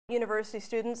University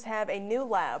students have a new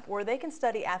lab where they can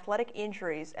study athletic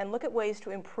injuries and look at ways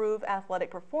to improve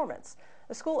athletic performance.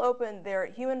 The school opened their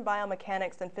Human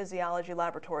Biomechanics and Physiology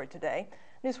laboratory today.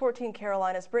 News 14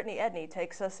 Carolina's Brittany Edney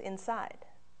takes us inside.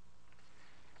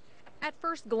 At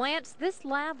first glance, this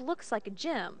lab looks like a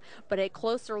gym, but a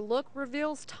closer look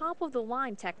reveals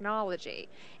top-of-the-line technology.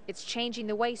 It's changing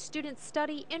the way students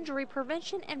study injury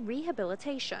prevention and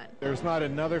rehabilitation. There's not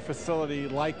another facility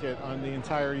like it on the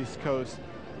entire East Coast.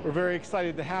 We're very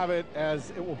excited to have it,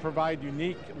 as it will provide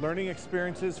unique learning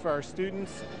experiences for our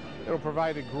students. It will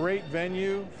provide a great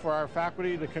venue for our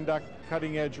faculty to conduct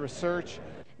cutting-edge research.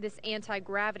 This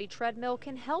anti-gravity treadmill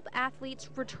can help athletes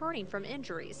returning from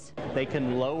injuries. They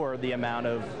can lower the amount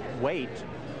of weight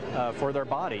for their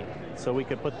body. So we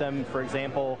could put them, for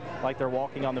example, like they're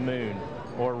walking on the moon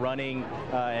or running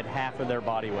at half of their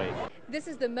body weight. This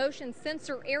is the motion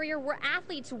sensor area where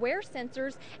athletes wear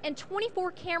sensors, and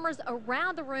 24 cameras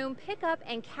around the room pick up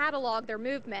and catalog their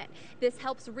movement. This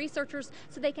helps researchers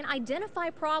so they can identify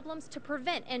problems to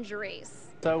prevent injuries.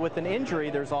 So with an injury,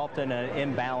 there's often an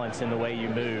imbalance in the way you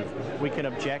move. We can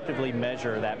objectively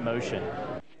measure that motion.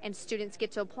 And students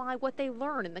get to apply what they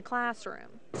learn in the classroom.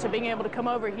 So being able to come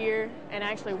over here and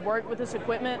actually work with this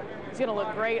equipment is going to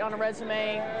look great on a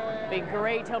resume, be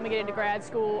great to help me get into grad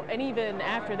school, and even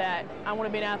after that, I want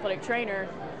to be an athletic trainer,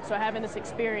 so having this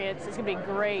experience is going to be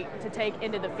great to take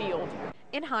into the field.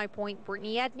 In High Point,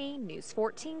 Brittany Edney, News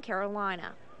 14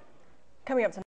 Carolina. Coming up tonight.